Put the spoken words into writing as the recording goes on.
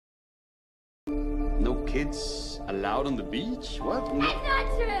kids allowed on the beach? What? It's not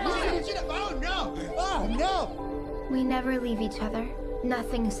true! Oh, no! Oh, no! We never leave each other.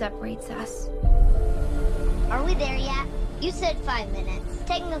 Nothing separates us. Are we there yet? You said 5 minutes.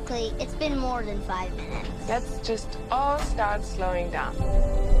 Technically, it's been more than 5 minutes. Let's just all start slowing down.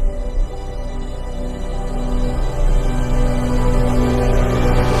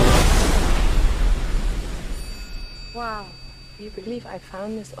 Wow, do you believe I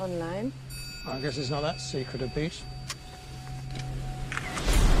found this online? I guess it's not that secret a beach.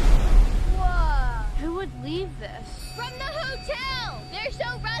 Whoa! Who would leave this? From the hotel! They're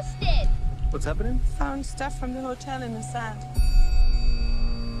so rusted! What's happening? Found stuff from the hotel in the sand.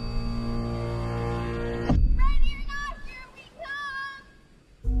 Ready or not, here we come!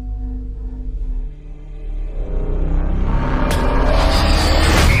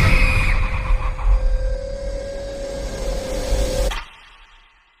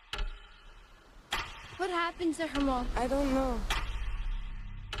 What happened to her, Mom? I don't know.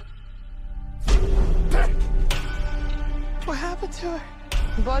 What happened to her?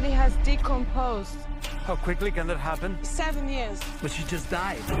 The body has decomposed. How quickly can that happen? 7 years. But she just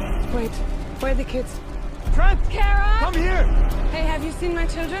died. Wait, where are the kids? Trent! Kara! Come here! Hey, have you seen my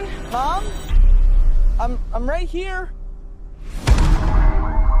children? Mom? I'm right here.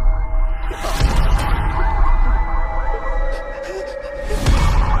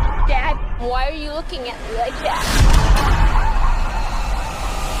 Dad, why are you looking at me like that?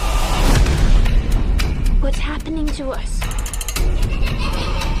 What's happening to us?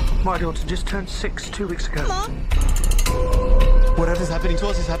 My daughter just turned 6 2 weeks ago. Mom? Whatever's happening to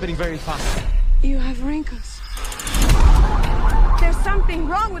us is happening very fast. You have wrinkles. There's something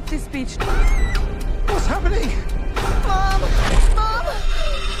wrong with this beach. What's happening? Mom! Mom!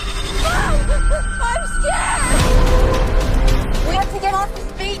 Mom! I'm scared! We have to get off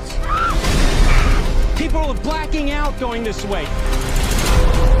this beach! People are blacking out going this way.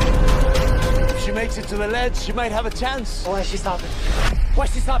 If she makes it to the ledge, she might have a chance. Why is she stopping?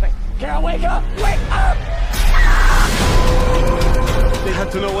 Why's she stopping? Carol, wake up! Wake up! They have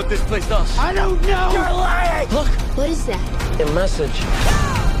to know what this place does. I don't know! You're lying! Look, What is that? a message.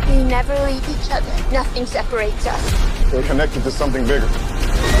 We never leave each other. Nothing separates us. They're connected to something bigger.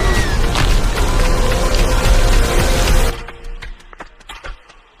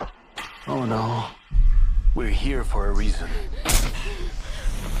 Oh no. We're here for a reason.